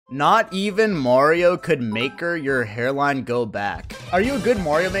Not even Mario could make your hairline go back. Are you a good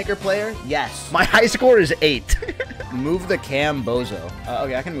Mario Maker player? Yes. My high score is 8. Move the cam, bozo.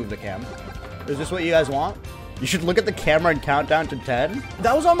 Okay, I can move the cam. Is this what you guys want? You should look at the camera and count down to 10.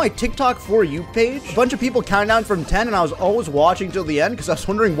 That was on my TikTok For You page. A bunch of people count down from 10, and I was always watching till the end because I was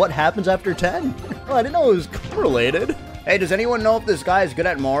wondering what happens after 10. Oh, I didn't know it was correlated. Hey, does anyone know if this guy is good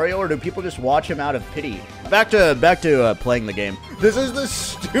at Mario, or do people just watch him out of pity? Back to playing the game. This is the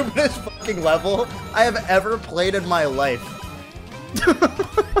stupidest fucking level I have ever played in my life.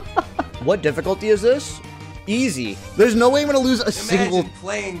 What difficulty is this? Easy. There's no way I'm gonna lose a single. Imagine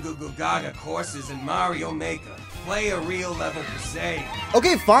playing Goo Goo Gaga courses in Mario Maker. Play a real level per se.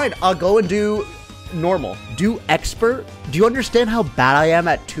 Okay, fine. I'll go and do normal. Do expert. Do you understand how bad I am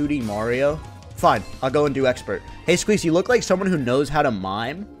at 2D Mario? Fine. I'll go and do expert. Hey, Squeex, you look like someone who knows how to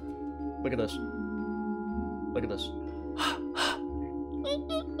mime. Look at this. Look at this.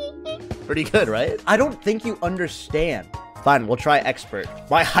 Pretty good, right? I don't think you understand. Fine, we'll try expert.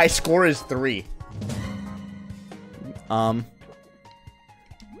 My high score is 3.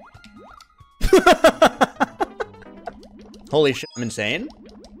 Holy shit, I'm insane.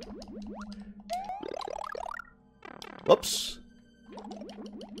 Whoops.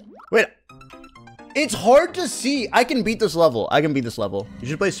 Wait. It's hard to see. I can beat this level. I can beat this level. You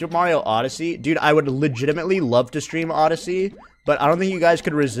should play Super Mario Odyssey. Dude, I would legitimately love to stream Odyssey, but I don't think you guys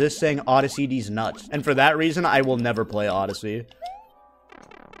could resist saying Odyssey D's nuts. And for that reason, I will never play Odyssey.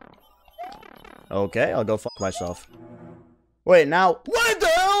 Okay, I'll go fuck myself. Wait, now, what the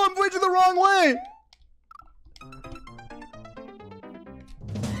hell? I'm pointing the wrong way.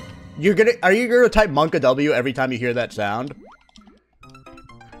 Are you gonna type Monka W every time you hear that sound?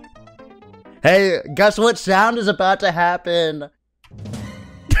 Hey, guess what sound is about to happen?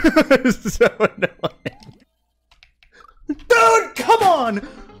 So annoying. Dude, come on!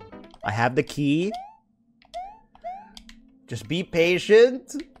 I have the key. Just be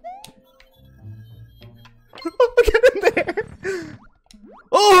patient. Get in there.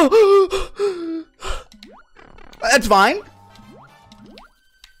 Oh! That's fine.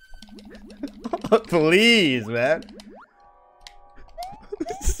 Please, man.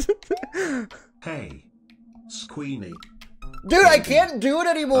 Hey, Squeenie. Dude, I can't do it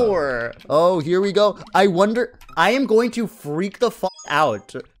anymore. Oh, here we go. I wonder. I am going to freak the fuck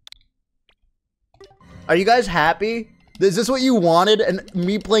out. Are you guys happy? Is this what you wanted? And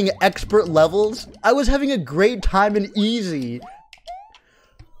me playing expert levels? I was having a great time in easy.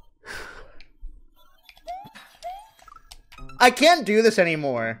 I can't do this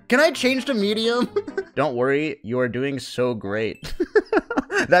anymore. Can I change to medium? Don't worry, you are doing so great.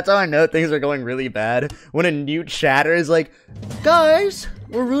 That's how I know things are going really bad. When a newt chatter is like, guys,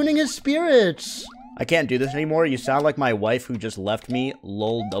 we're ruining his spirits. I can't do this anymore. You sound like my wife who just left me.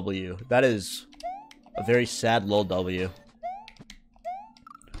 Lol W. That is a very sad lol W.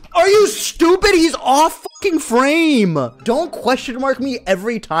 Are you stupid? He's off fucking frame. Don't question mark me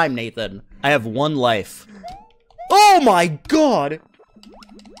every time, Nathan. I have one life. Oh my god!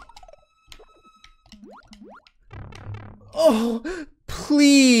 Oh,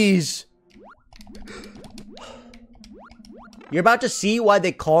 please! You're about to see why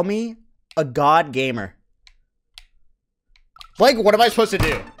they call me a god gamer. Like, what am I supposed to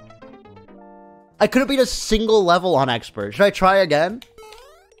do? I couldn't beat a single level on expert. Should I try again?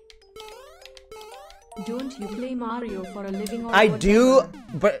 Don't you play Mario for a living or I whatever? do,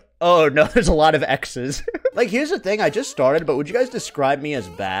 but oh no, there's a lot of X's. Like, here's the thing, I just started, but would you guys describe me as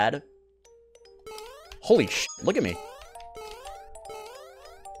bad? Holy shit, look at me.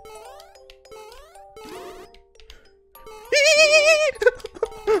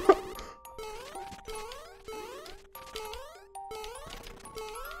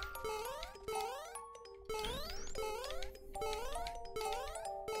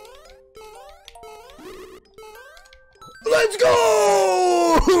 Let's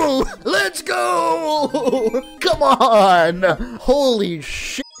go! Let's go! Come on! Holy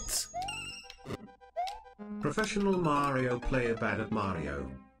shit! Professional Mario player bad at Mario.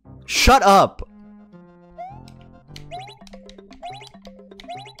 Shut up!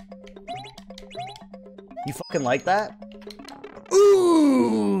 You fucking like that?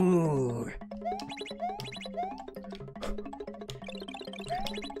 Ooh!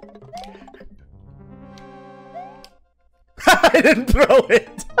 I didn't throw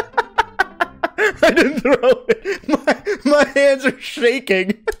it. I didn't throw it. My hands are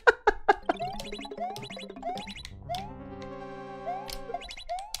shaking.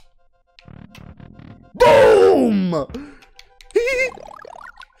 Boom!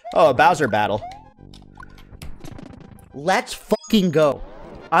 Oh, a Bowser battle. Let's fucking go.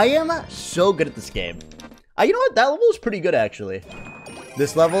 I am so good at this game. You know what? That level is pretty good, actually.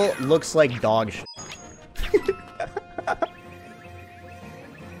 This level looks like dog shit.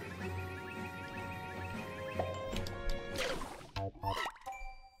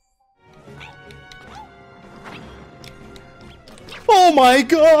 Oh my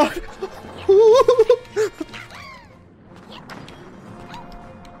god!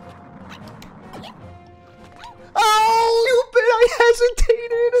 Oh, stupid! I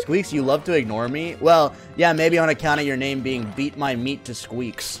hesitated! Squeex, you love to ignore me? Well, yeah, maybe on account of your name being Beat My Meat to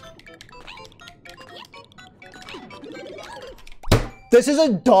Squeex. This is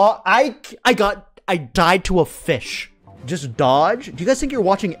a dog. I died to a fish. Just dodge? Do you guys think you're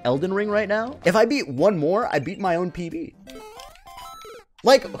watching Elden Ring right now? If I beat one more, I beat my own PB.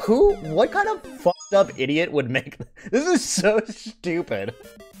 Like, who? What kind of fucked up idiot would make this? Is so stupid.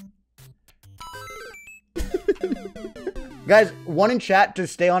 Guys, 1 in chat to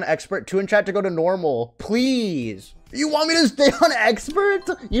stay on expert, 2 in chat to go to normal. Please. You want me to stay on expert?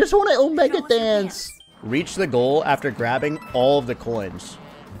 You just want to Omega dance. Reach the goal after grabbing all of the coins.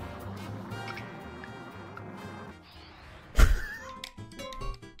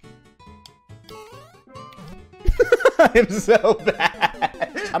 I'm so bad.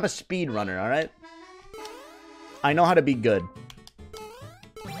 I'm a speedrunner, alright? I know how to be good.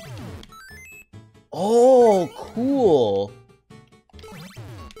 Oh, cool.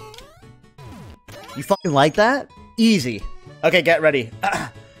 You fucking like that? Easy. Okay, get ready.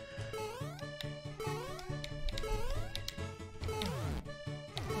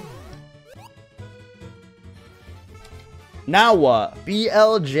 Now what?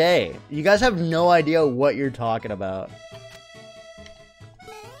 BLJ. You guys have no idea what you're talking about.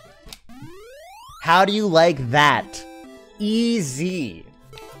 How do you like that? Easy.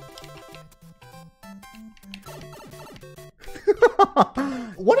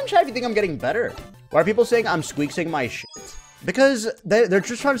 What in chat if you think I'm getting better? Why are people saying I'm squeaksing my shit? Because they're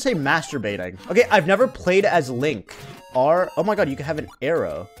just trying to say masturbating. Okay, I've never played as Link. Oh my god, you can have an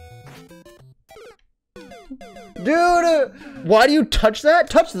arrow. Dude, why do you touch that?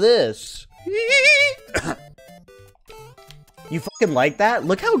 Touch this. You fucking like that?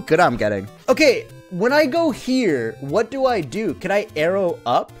 Look how good I'm getting. Okay, when I go here, what do I do? Can I arrow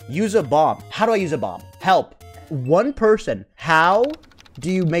up? Use a bomb. How do I use a bomb? Help. One person. How do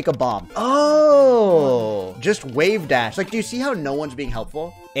you make a bomb? Oh, just wave dash. Like, do you see how no one's being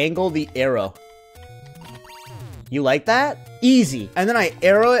helpful? Angle the arrow. You like that? Easy. And then I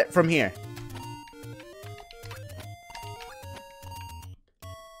arrow it from here.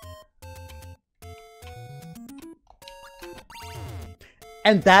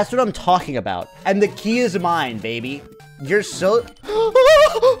 And that's what I'm talking about. And the key is mine, baby. You're so... What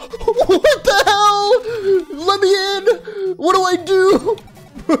the hell? Let me in! What do I do?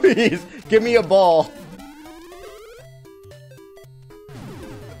 Please, give me a ball.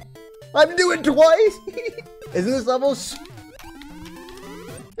 I'm doing twice? Isn't this level... Isn't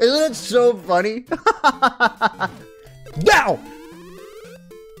it so funny? Now!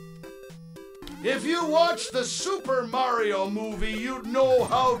 If you watched the Super Mario movie, you'd know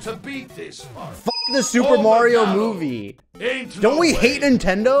how to beat this part. Fuck the Super Mario movie. Don't we hate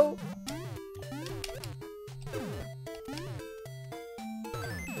Nintendo?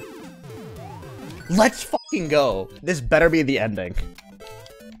 Let's fucking go. This better be the ending.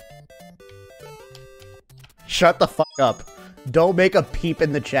 Shut the fuck up. Don't make a peep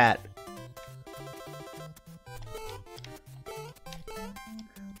in the chat.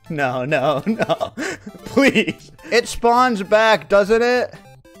 No, no, no. Please. It spawns back, doesn't it?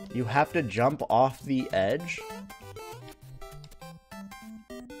 You have to jump off the edge?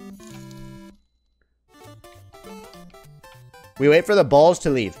 We wait for the balls to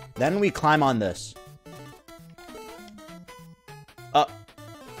leave. Then we climb on this.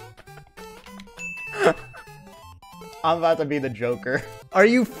 I'm about to be the Joker. Are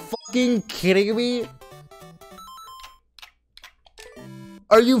you fucking kidding me?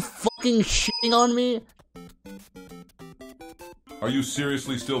 Are you fucking shitting on me? Are you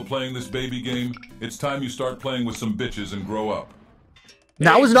seriously still playing this baby game? It's time you start playing with some bitches and grow up.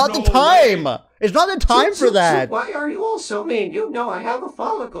 Now is not the time! It's not the time for that! Why are you all so mean? You know I have a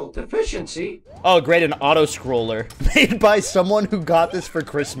follicle deficiency. Oh great, an auto-scroller. Made by someone who got this for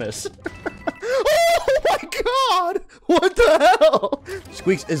Christmas. Oh my god! What the hell?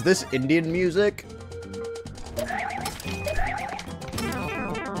 Squeex, is this Indian music?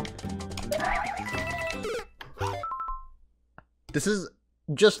 This is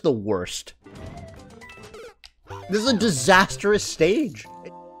just the worst. This is a disastrous stage.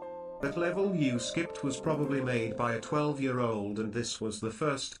 That level you skipped was probably made by a 12-year-old and this was the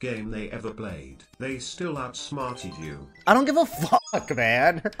first game they ever played. They still outsmarted you. I don't give a fuck,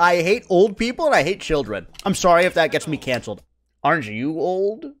 man. I hate old people and I hate children. I'm sorry if that gets me canceled. Aren't you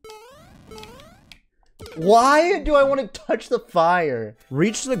old? Why do I want to touch the fire?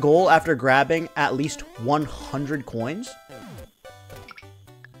 Reach the goal after grabbing at least 100 coins?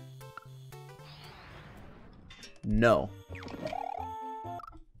 No.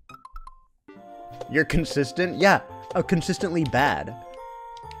 You're consistent? Yeah, consistently bad.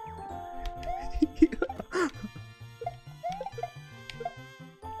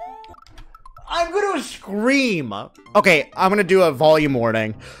 I'm gonna scream. Okay, I'm gonna do a volume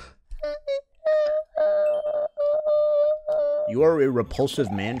warning. You are a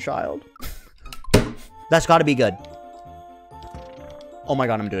repulsive man-child? That's gotta be good. Oh my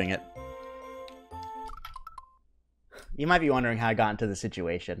god, I'm doing it. You might be wondering how I got into the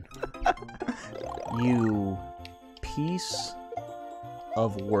situation. You piece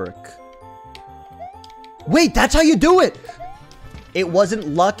of work. Wait, that's how you do it! It wasn't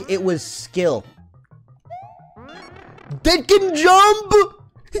luck, it was skill. They can jump!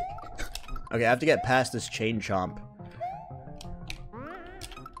 Okay, I have to get past this chain chomp.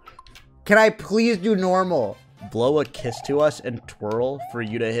 Can I please do normal? Blow a kiss to us and twirl for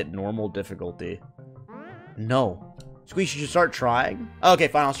you to hit normal difficulty. No. Squeex, you should start trying. Okay,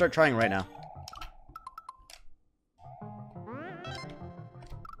 fine, I'll start trying right now.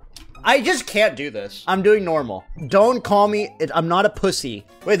 I just can't do this. I'm doing normal. Don't call me, I'm not a pussy.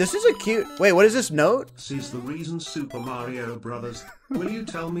 Wait, this is a cute, wait, what is this note? This is the reason Super Mario Brothers. Will you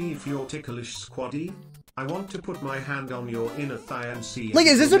tell me if you're ticklish squaddy? I want to put my hand on your inner thigh and see if Like,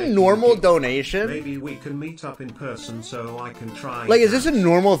 is this a normal donation? Maybe we can meet up in person so I can try. Like, is this a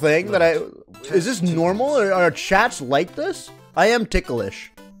normal thing that is this normal? Or are chats like this? I am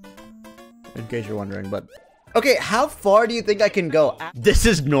ticklish. In case you're wondering, but... Okay, how far do you think I can go? This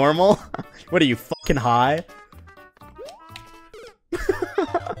is normal? What are you, fucking high?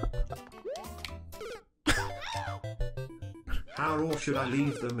 How raw should I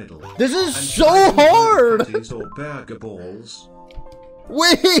leave the middle? This is And so should I leave hard! patties or burger balls?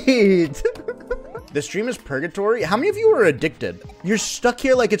 Wait! The stream is purgatory? How many of you are addicted? You're stuck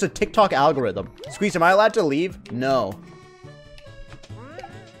here like it's a TikTok algorithm. Squeex, am I allowed to leave? No.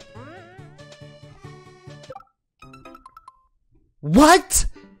 What?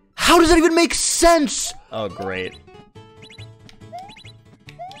 How does that even make sense? Oh, great.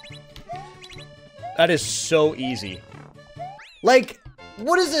 That is so easy. Like,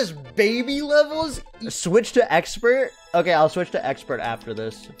 what is this, baby levels? Switch to expert? Okay, I'll switch to expert after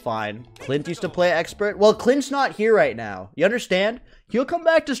this. Fine. Clint used to play expert. Well, Clint's not here right now. You understand? He'll come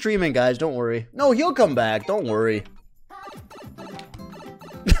back to streaming, guys. Don't worry. No, he'll come back. Don't worry.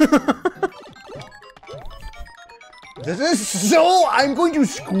 This is so... I'm going to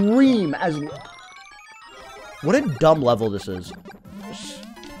scream as... What a dumb level this is.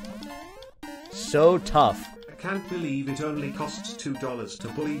 So tough. I can't believe it only costs $2 to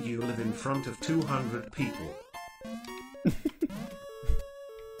bully you live in front of 200 people.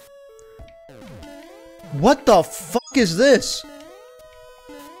 What the fuck is this?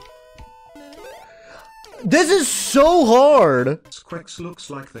 This is so hard! Squeex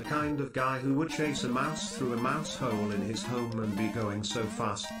looks like the kind of guy who would chase a mouse through a mouse hole in his home and be going so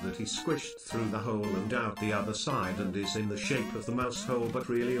fast that he squished through the hole and out the other side and is in the shape of the mouse hole but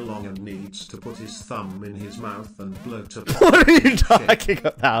really long and needs to put his thumb in his mouth and bloat up. What are you talking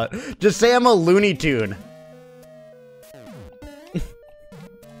about? Just say I'm a Looney Tune.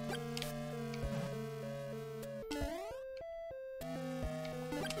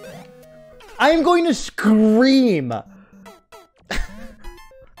 I'm going to scream. That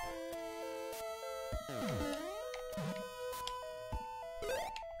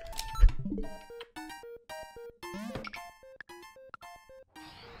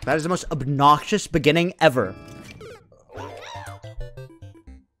is the most obnoxious beginning ever.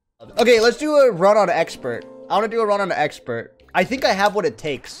 Okay, let's do a run on expert. I want to do a run on expert. I think I have what it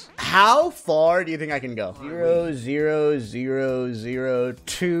takes. How far do you think I can go? 0, 0, 0, 0,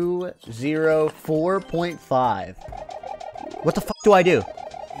 2, 0, 4.5. What the fuck do I do?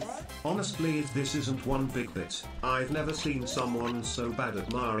 Honestly, if this isn't one big bit, I've never seen someone so bad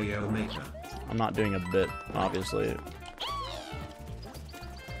at Mario Maker. I'm not doing a bit, obviously.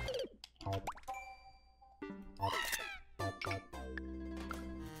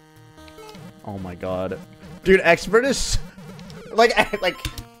 Oh my god. Dude, expert is... like,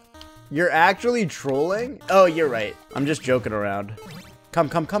 you're actually trolling? Oh, you're right. I'm just joking around. Come,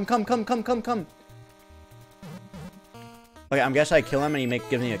 come, come, come, come, come, come, come. Okay, I'm guessing I kill him and he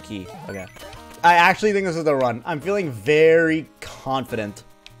gives me a key. Okay. I actually think this is the run. I'm feeling very confident.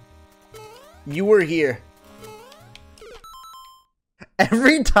 You were here.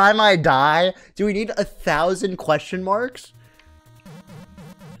 Every time I die, do we need 1,000 question marks?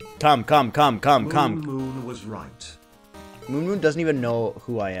 Come. Moon was right. Moon doesn't even know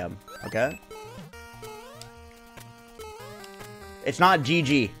who I am, okay? It's not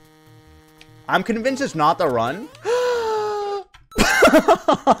GG. I'm convinced it's not the run.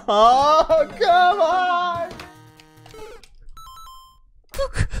 Oh, come on!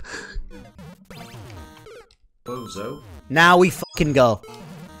 Bozo. Now we fucking go.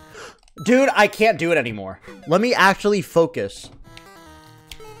 Dude, I can't do it anymore. Let me actually focus.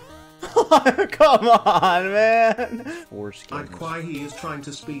 Come on, man. Like why he is trying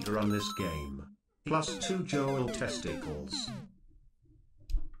to speedrun this game. Plus 2 Joel testicles.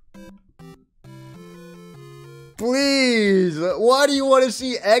 Please, why do you want to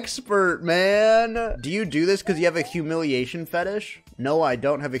see expert, man? Do you do this because you have a humiliation fetish? No, I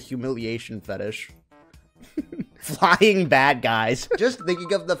don't have a humiliation fetish. Flying bad guys. Just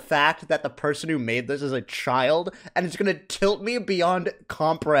thinking of the fact that the person who made this is a child and it's gonna tilt me beyond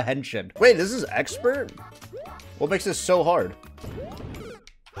comprehension. Wait, this is expert? What makes this so hard?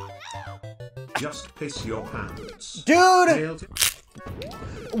 Just piss your pants. Dude!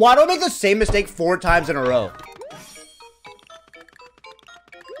 Why do I make the same mistake 4 times in a row?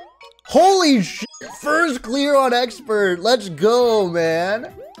 Holy shit! First clear on expert. Let's go,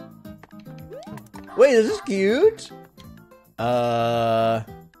 man. Wait, is this cute? Oh!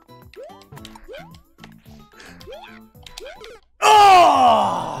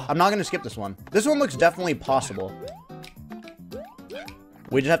 I'm not gonna skip this one. This one looks definitely possible.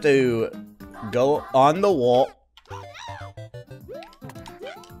 We just have to go on the wall.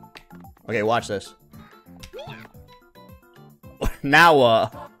 Okay, watch this.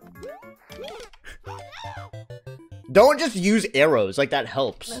 Now, don't just use arrows, like that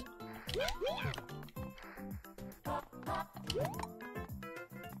helps.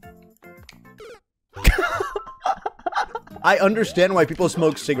 I understand why people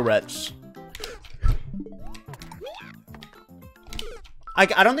smoke cigarettes. I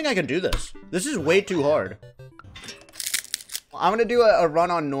don't think I can do this. This is way too hard. I'm gonna do a run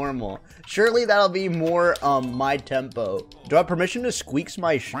on normal. Surely that'll be more, my tempo. Do I have permission to squeaks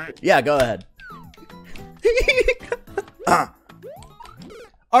my shit? Yeah, go ahead.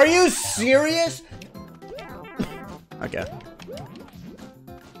 Are you serious? Okay.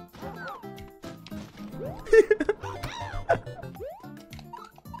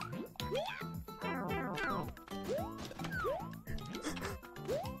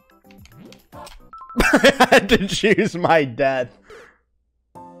 I had to choose my death.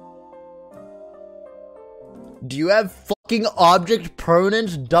 Do you have fucking object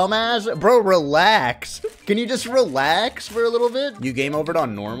permanence, dumbass? Bro, relax. Can you just relax for a little bit? You game overed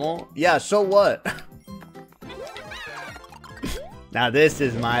on normal? Yeah, so what? Now this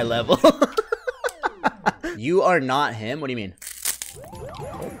is my level. You are not him? What do you mean?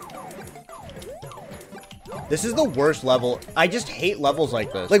 This is the worst level. I just hate levels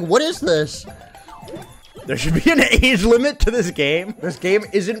like this. Like, what is this? There should be an age limit to this game. This game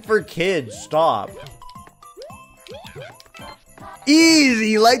isn't for kids. Stop.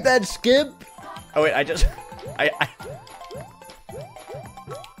 Easy, like that skip? Oh wait, I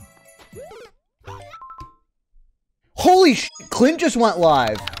Holy shit, Clint just went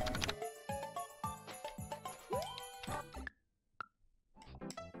live.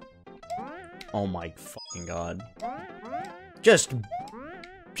 Oh my fucking god. Just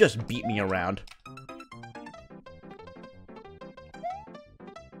beat me around.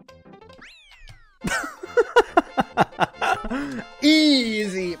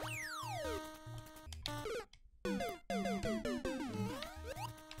 Easy.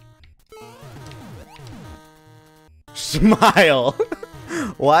 Smile.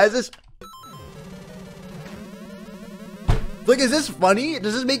 Why is this? Like, is this funny?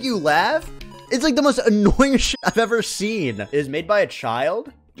 Does this make you laugh? It's like the most annoying shit I've ever seen. It is made by a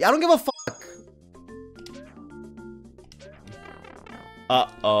child? Yeah, I don't give a fuck.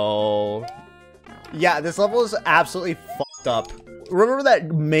 Uh-oh. Yeah, this level is absolutely fucked up. Remember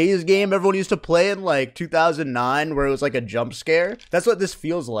that maze game everyone used to play in like 2009 where it was like a jump scare? That's what this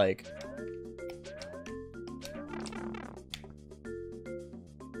feels like.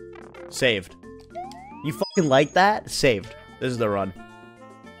 Saved. You fucking like that? Saved. This is the run.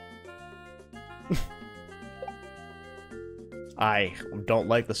 I don't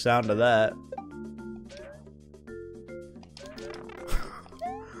like the sound of that.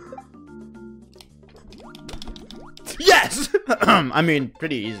 Yes! I mean,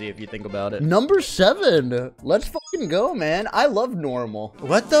 pretty easy if you think about it. Number 7. Let's fucking go, man. I love normal.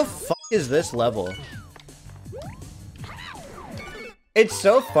 What the fuck is this level? It's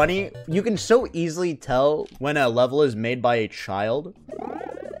so funny. You can so easily tell when a level is made by a child.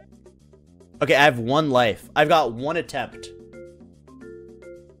 Okay, I have 1 life. I've got 1 attempt.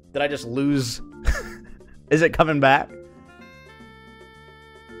 Did I just lose? Is it coming back?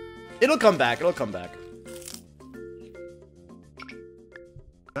 It'll come back. It'll come back.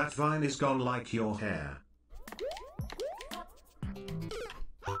 That vine is gone like your hair.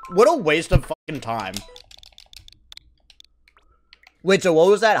 What a waste of fucking time. Wait, so what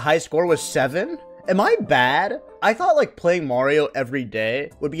was that? High score was 7? Am I bad? I thought like playing Mario every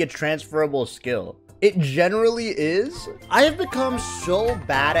day would be a transferable skill. It generally is. I have become so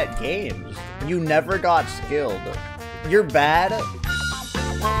bad at games. You never got skilled. You're bad